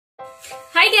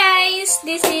Hi guys!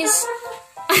 This is...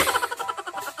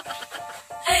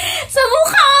 Sa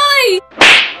mukhay!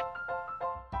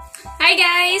 Hi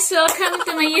guys! Welcome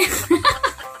to my...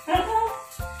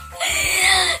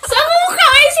 Sa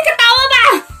mukhay! Si katawa ba?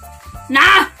 Na!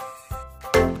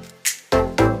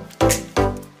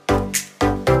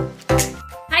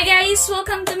 Hi guys!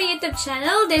 Welcome to my YouTube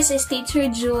channel. This is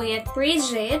teacher Juliet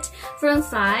Bridget from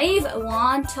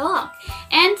 5-1 Talk.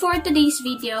 And for today's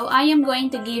video, I am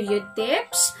going to give you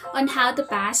tips on how to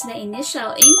pass the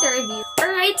initial interview.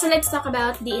 Alright, so let's talk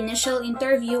about the initial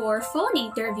interview or phone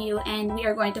interview, and we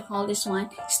are going to call this one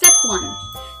Step 1.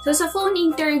 So sa phone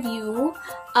interview,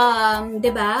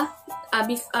 diba,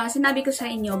 sinabi ko sa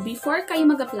inyo, before kayo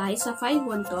mag-apply sa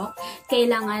 5-1 Talk,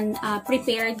 kailangan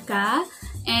prepared ka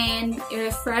and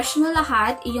refresh mo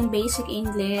lahat yung basic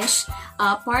English,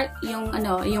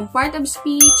 yung part of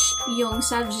speech, yung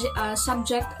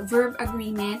subject verb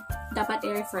agreement, dapat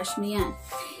i-refresh mo yan.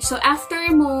 So after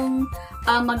mong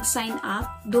mag-sign up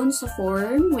dun sa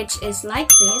form, which is like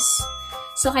this,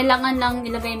 so kailangan lang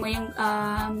ilagay mo yung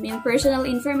personal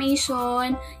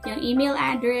information, yung email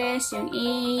address, yung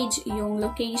age, yung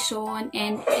location,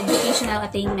 and educational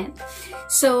attainment.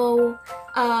 So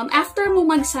after mo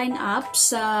mag-sign up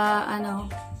sa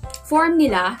form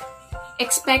nila,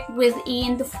 expect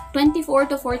within 24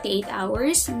 to 48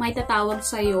 hours, may tatawag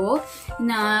sa'yo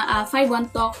na 5-1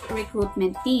 Talk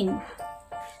recruitment team.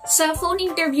 Sa phone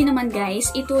interview naman guys,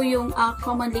 ito yung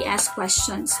commonly asked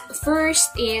questions.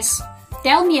 First is,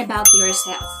 tell me about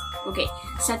yourself. Okay,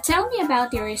 so tell me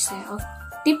about yourself.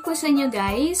 Tip ko sa inyo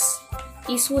guys,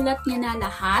 isulat nyo na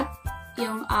lahat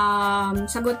yung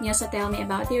sagot niya sa tell me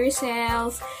about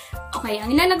yourself. Okay, ang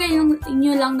ilalagay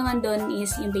nyo lang naman doon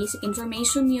is yung basic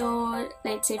information nyo.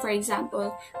 Let's say for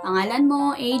example, pangalan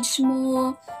mo, age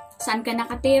mo, saan ka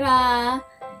nakatira,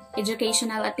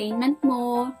 educational attainment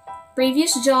mo,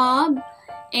 previous job,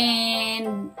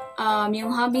 and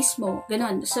yung hobbies mo.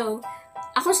 Ganon. So,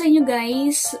 ako sa inyo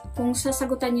guys, kung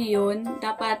sasagutan nyo yun,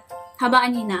 dapat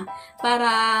habaan nyo na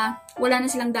para wala na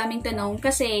silang daming tanong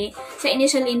kasi sa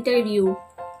initial interview,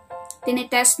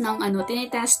 tinetest ng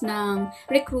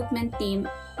recruitment team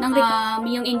ng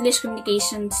yung English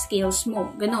communication skills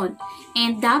mo. Ganon.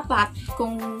 And dapat,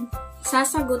 kung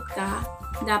sasagot ka,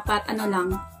 dapat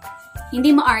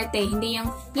hindi maarte, hindi yung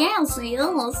yes,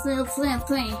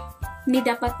 hindi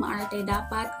dapat maarte,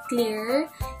 dapat clear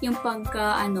yung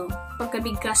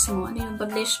pagkabigkas mo, yung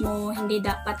publish mo, hindi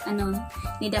dapat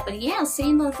yes,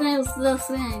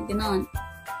 ganon.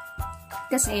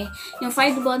 Kasi yung sa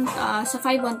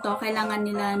 5-1 Talk, kailangan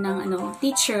nila ng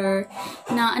teacher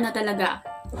na talaga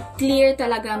clear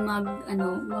talaga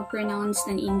mag-pronounce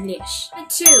ng English.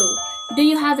 2, do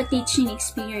you have a teaching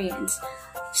experience?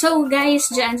 So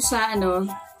guys, dyan sa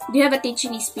do you have a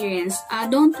teaching experience?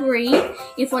 Don't worry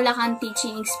if wala kang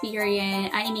teaching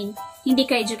experience. I mean, hindi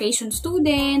ka education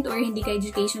student or hindi ka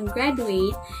education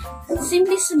graduate.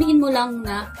 Simply sabihin mo lang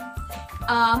na,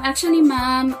 actually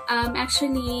ma'am,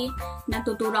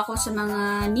 natuturo ako sa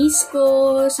mga niece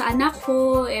ko, sa anak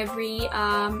ko, every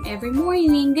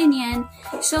morning, ganyan.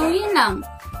 So, yun lang.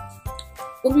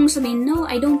 Huwag mong sabihin, no,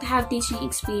 I don't have teaching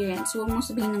experience. Huwag mong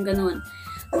sabihin ng ganun.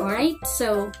 Alright,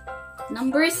 so,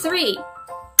 number 3.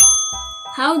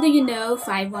 How do you know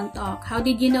 5-1 Talk? How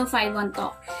did you know 5-1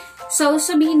 Talk? So,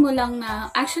 sabihin mo lang na,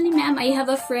 actually ma'am, I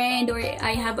have a friend or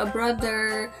I have a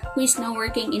brother who is now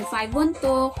working in 5-1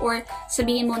 Talk, or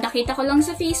sabihin mo, nakita ko lang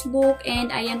sa Facebook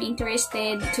and I am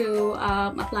interested to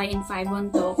apply in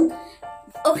 5-1 Talk.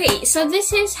 Okay, so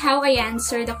this is how I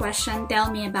answer the question,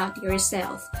 tell me about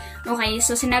yourself. Okay,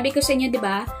 so sinabi ko sa inyo,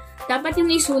 diba, dapat yung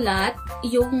isulat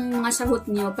yung mga sagot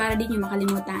nyo para di nyo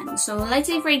makalimutan. So, let's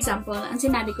say for example, ang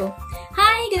sinabi ko,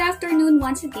 hi, good afternoon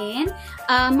once again.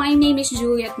 My name is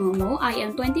Juliet Momo. I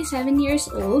am 27 years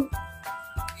old.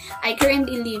 I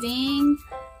currently living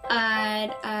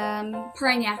at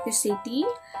Parañaque City.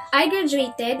 I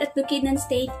graduated at Bukidnon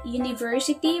State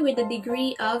University with a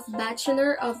degree of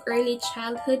Bachelor of Early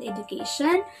Childhood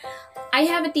Education. I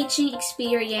have a teaching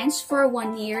experience for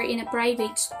 1 year in a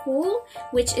private school,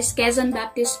 which is Quezon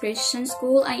Baptist Christian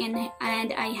School, and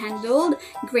I handled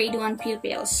grade 1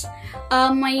 pupils.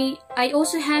 I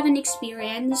also have an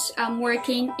experience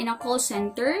working in a call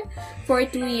center for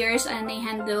 2 years, and I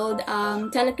handled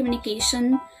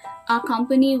telecommunication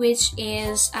company, which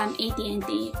is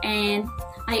AT&T. And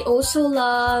I also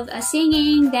love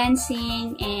singing,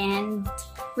 dancing, and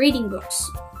reading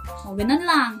books. So, ganun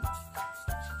lang.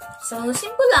 So,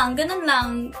 simple lang, ganun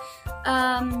lang.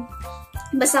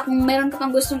 Basta kung meron ka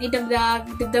pang gustong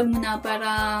idagdag mo na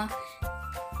para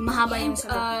mahaba yung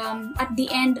sagot. At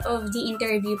the end of the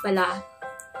interview pala,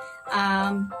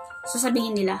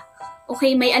 sasabihin nila,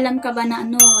 okay, may alam ka ba na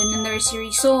na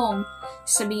nursery song?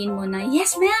 Sabihin mo na,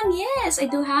 yes ma'am, yes, I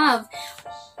do have.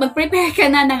 Mag-prepare ka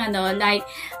na ng like,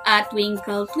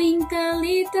 Twinkle, Twinkle,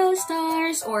 Little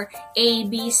Stars, or A,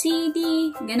 B, C,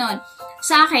 D, ganon.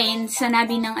 Sa akin,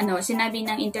 sinabi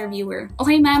ng interviewer,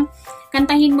 okay ma'am,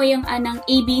 kantahin mo yung ng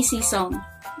ABC song.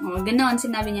 O, ganon,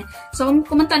 sinabi niya. So,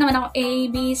 kumanta naman ako, A,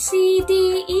 B, C,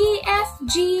 D, E, F,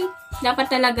 G. Dapat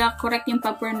talaga correct yung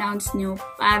pag-pronounce nyo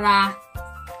para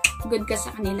good ka sa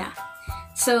kanila.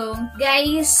 So,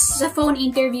 guys, sa phone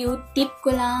interview, tips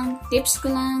ko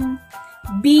lang,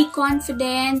 be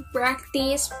confident,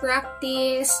 practice,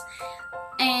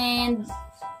 and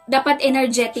dapat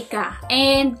energetic ka.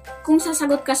 And kung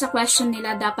sasagot ka sa question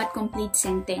nila, dapat complete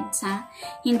sentence, ha?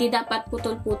 Hindi dapat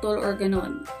putol-putol or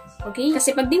ganun. Okay?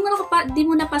 Kasi pag di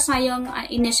mo napasa yung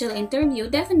initial interview,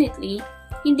 definitely,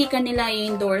 hindi ka nila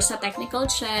i-endorse sa technical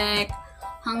check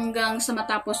hanggang sa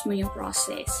matapos mo yung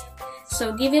process.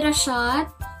 So, give it a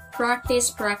shot.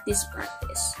 Practice.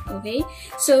 Okay?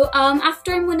 So,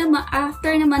 after mo namang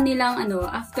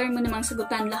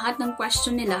sagutan lahat ng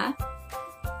question nila,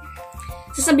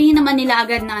 sasabihin naman nila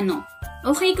agad na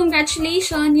okay,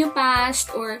 congratulations, you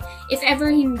passed. Or, if ever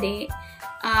hindi,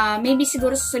 maybe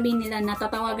siguro sasabihin nila na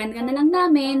tatawagan ka na lang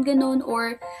namin, ganun.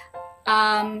 Or,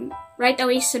 right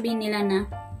away sasabihin nila na,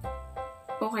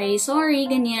 okay, sorry,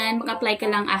 ganyan, mag-apply ka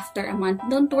lang after a month.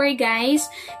 Don't worry, guys.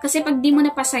 Kasi pag di mo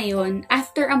napasa yun,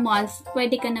 after a month,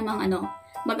 pwede ka namang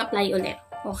mag-apply ulit.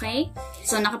 Okay?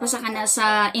 So, nakapasa ka na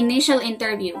sa initial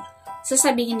interview.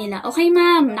 Sasabihin nila, okay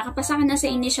ma'am, nakapasa ka na sa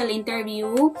initial interview.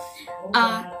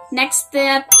 Next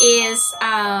step is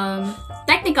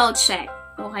technical check.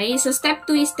 Okay? So, step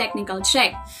 2 is technical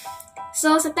check.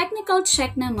 So, sa technical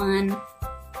check naman,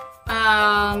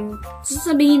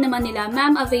 sasabihin naman nila,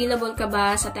 ma'am, available ka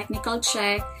ba sa technical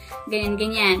check?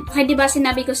 Ganyan. Okay, diba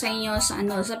sinabi ko sa inyo sa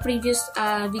previous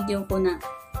video ko na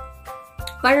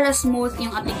para smooth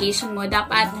yung application mo,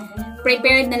 dapat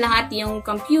prepared na lahat yung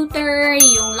computer,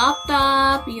 yung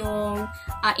laptop, yung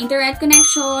internet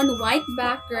connection, white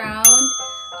background,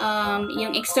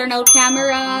 yung external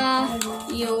camera,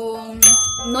 yung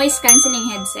noise cancelling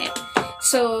headset.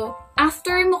 So,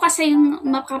 after mo kasi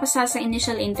makapasa sa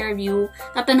initial interview,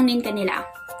 tatanungin ka nila,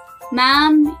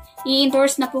 ma'am,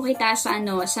 i-endorse na po kita sa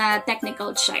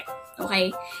technical check. Okay?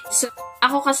 So,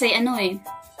 ako kasi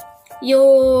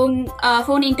yung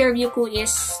phone interview ko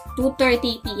is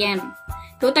 2:30 PM.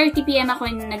 2:30 PM ako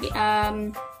yung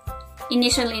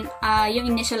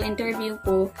initial interview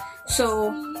ko.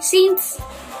 So, since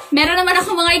meron naman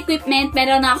akong mga equipment,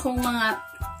 meron akong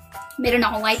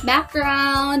white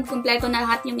background, kumpleto na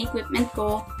lahat yung equipment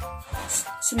ko.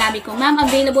 Sinabi ko, ma'am,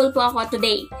 available po ako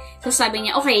today. So, sabi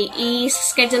niya, okay,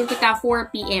 i-schedule kita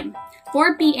 4 PM.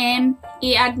 4 PM,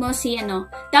 i-add mo si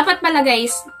Dapat pala,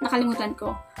 guys, nakalimutan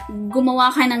ko,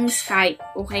 gumawa ka ng Skype,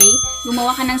 okay?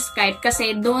 Gumawa ka ng Skype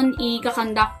kasi doon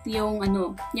i-conduct yung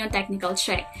technical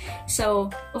check. So,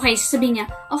 okay, sasabihin niya,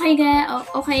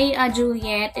 okay,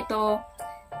 Juliet, ito,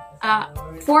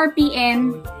 4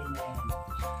 PM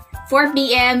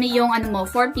yung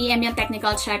 4 PM yung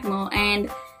technical check mo,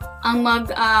 and ang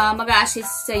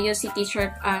mag-a-assist sa iyo si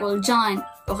teacher called John.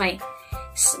 Okay.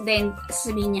 Then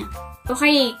sabihin niya,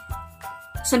 okay,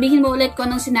 sabihin mo ulit ko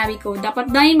anong sinabi ko.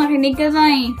 Dapat dahil makinig ka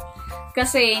dahil.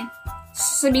 Kasi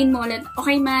sabihin mo ulit,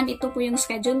 okay ma'am, ito po yung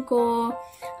schedule ko.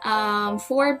 4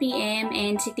 PM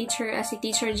and si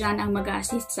teacher John ang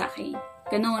mag-a-assist sa akin.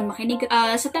 Ganon, makinig.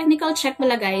 Sa technical check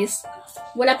pala, guys,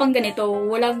 wala pang ganito.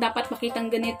 Walang dapat makitang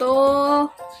ganito.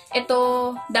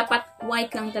 Ito, dapat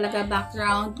white lang talaga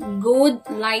background. Good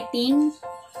lighting.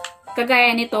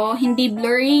 Kagaya nito, hindi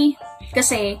blurry.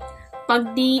 Kasi,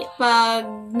 pag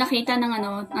nakita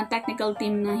ng technical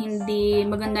team na hindi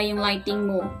maganda yung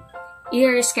lighting mo,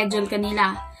 i-reschedule ka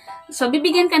nila. So,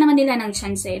 bibigyan ka naman nila ng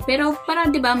chance eh. Pero, para,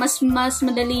 diba, mas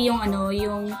madali yung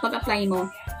yung pag-apply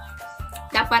mo.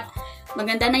 Dapat,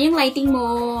 maganda na yung lighting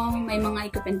mo, may mga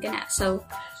equipment ka na. So,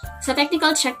 sa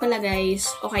technical check pala, guys,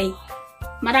 okay,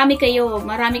 marami kayo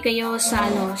sa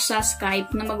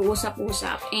Skype na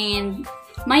mag-uusap-usap, and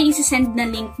may isi-send na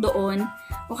link doon.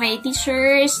 Okay,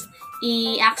 teachers,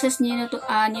 i-access niyo to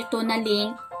na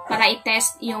link para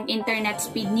i-test yung internet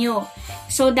speed nyo.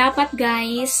 So, dapat,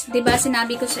 guys, 'di ba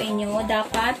sinabi ko sa inyo,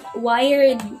 dapat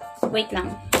wired, wait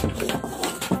lang.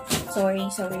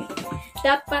 Sorry.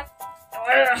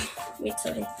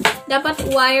 Dapat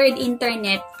wired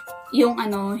internet yung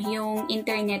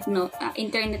internet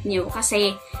nyo,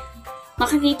 kasi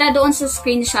makikita doon sa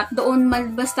screenshot, doon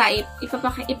basta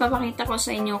ipapakita ko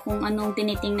sa inyo kung anong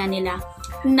tinitingnan nila.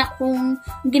 kung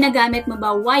ginagamit mo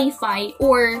ba Wi-Fi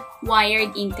or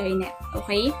wired internet.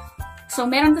 Okay? So,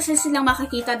 meron kasi silang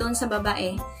makikita doon sa baba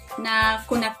na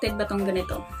connected ba tong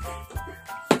ganito.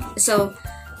 So,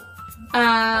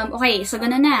 okay. So,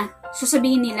 ganun na.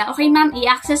 Sasabihin nila, okay ma'am,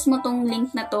 i-access mo tong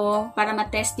link na to para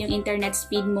ma-test yung internet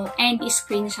speed mo and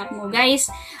i-screenshot mo.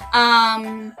 Guys,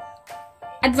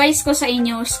 advice ko sa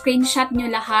inyo, screenshot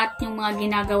nyo lahat yung mga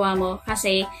ginagawa mo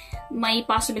kasi may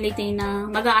possibility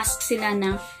na mag-a-ask sila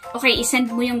na, okay,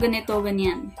 isend mo yung ganito,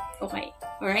 ganyan. Okay.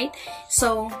 Alright?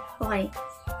 So, okay.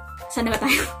 Saan na ba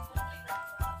tayo?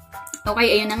 Okay,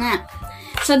 ayun na nga.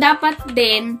 So, dapat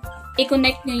din,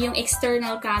 i-connect nyo yung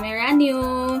external camera nyo,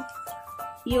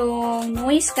 yung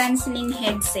noise cancelling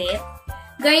headset.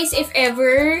 Guys, if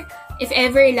ever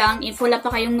lang, if wala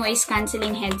pa kayong noise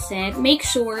cancelling headset, make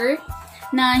sure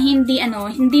na hindi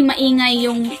maingay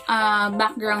yung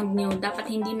background nyo. Dapat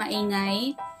hindi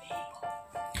maingay.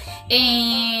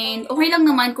 And, okay lang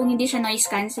naman kung hindi siya noise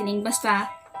cancelling. Basta,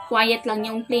 quiet lang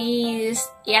yung place.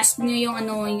 I-ask nyo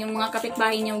yung mga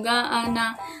kapitbahay nyo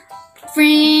na,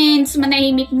 friends,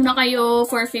 manahimik muna kayo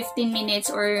for 15 minutes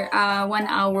or 1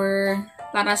 hour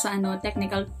para sa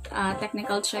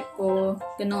technical check ko.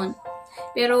 Ganun.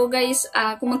 Pero guys,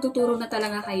 kung magtuturo na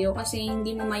talaga kayo kasi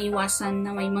hindi mo maiwasan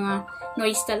na may mga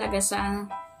noise talaga sa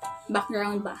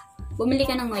background ba. Bumili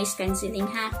ka ng noise cancelling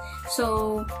ha.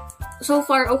 So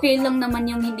far, okay lang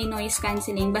naman yung hindi noise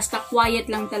cancelling. Basta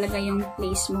quiet lang talaga yung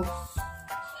place mo.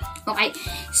 Okay.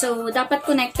 So, dapat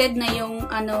connected na yung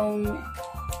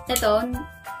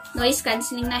noise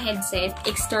cancelling na headset,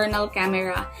 external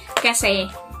camera. Kasi,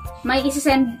 may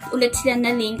isasend ulit sila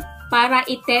na link para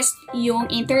i-test yung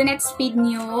internet speed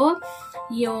nyo,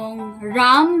 yung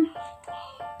RAM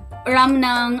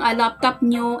ng laptop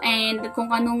nyo, and kung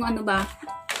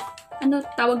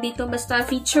tawag dito, basta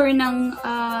feature ng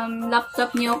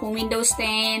laptop nyo, kung Windows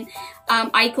 10,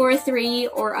 iCore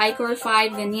 3 or iCore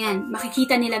 5, ganyan.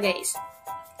 Makikita nila guys.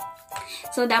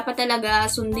 So, dapat talaga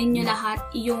sundin nyo lahat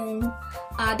yung,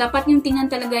 dapat yung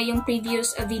tingnan talaga yung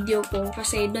previous video ko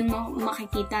kasi doon mo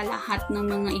makikita lahat ng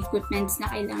mga equipments na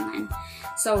kailangan.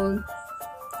 So,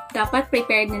 dapat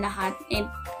prepared na lahat. And,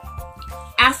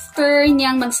 after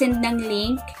niyang mag-send ng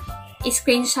link,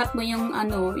 i-screenshot mo yung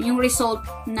yung result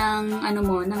ng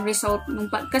ng result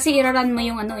kasi iraran mo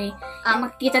yung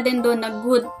makikita din doon na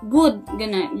good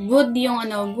ganun. Good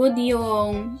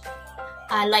yung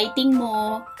lighting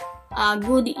mo,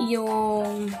 good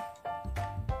yung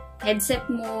headset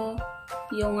mo,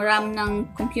 yung RAM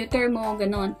ng computer mo,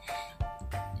 ganun.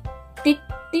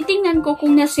 Titingnan ko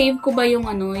kung na-save ko ba yung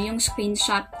yung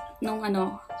screenshot nung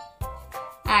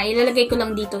ilalagay ko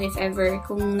lang dito if ever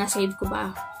kung na-save ko ba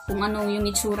kung yung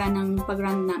itsura ng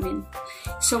pag-run namin.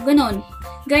 So, ganun.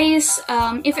 Guys,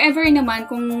 if ever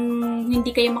naman, kung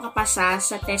hindi kayo makapasa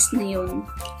sa test na yun,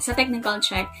 sa technical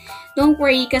check, don't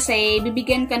worry kasi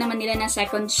bibigyan ka naman nila ng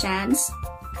second chance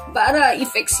para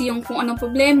i-fix yung kung anong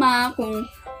problema, kung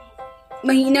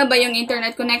mahina ba yung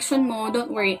internet connection mo,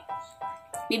 don't worry.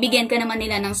 Bibigyan ka naman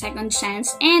nila ng second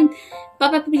chance and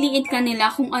papapiliin ka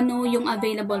nila kung ano yung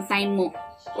available time mo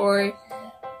or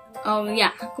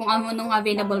kung anong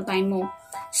available time mo.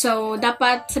 So,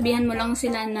 dapat sabihan mo lang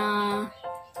sila na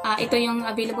ito yung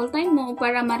available time mo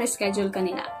para ma-reschedule ka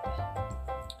nila.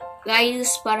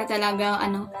 Guys, para talaga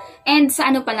and sa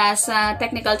sa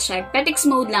technical check, petics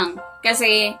mode lang.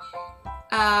 Kasi,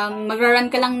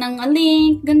 magra-run ka lang ng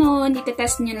link, ganun,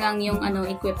 itetest nyo lang yung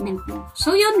equipment mo.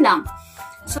 So, yun lang.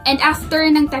 So, and after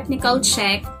ng technical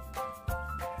check,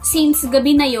 since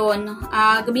gabi na yun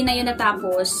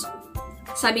natapos,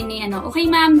 sabi ni okay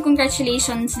ma'am,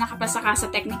 congratulations, nakapasa ka sa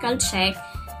technical check.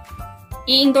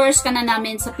 I-endorse ka na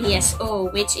namin sa PSO,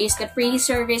 which is the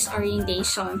Pre-service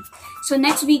Orientation. So,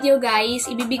 next video guys,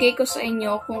 ibibigay ko sa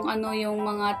inyo kung ano yung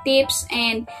mga tips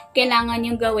and kailangan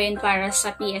yung gawin para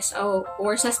sa PSO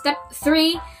or sa step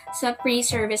 3 sa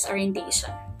Pre-service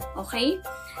Orientation. Okay?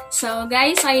 So,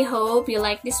 guys, I hope you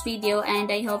like this video and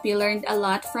I hope you learned a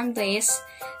lot from this.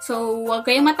 So, huwag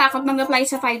kayong matakot mag-apply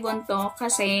sa 512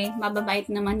 kasi mababait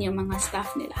naman yung mga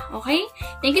staff nila. Okay?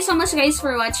 Thank you so much guys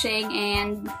for watching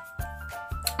and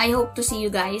I hope to see you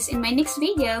guys in my next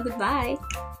video. Goodbye!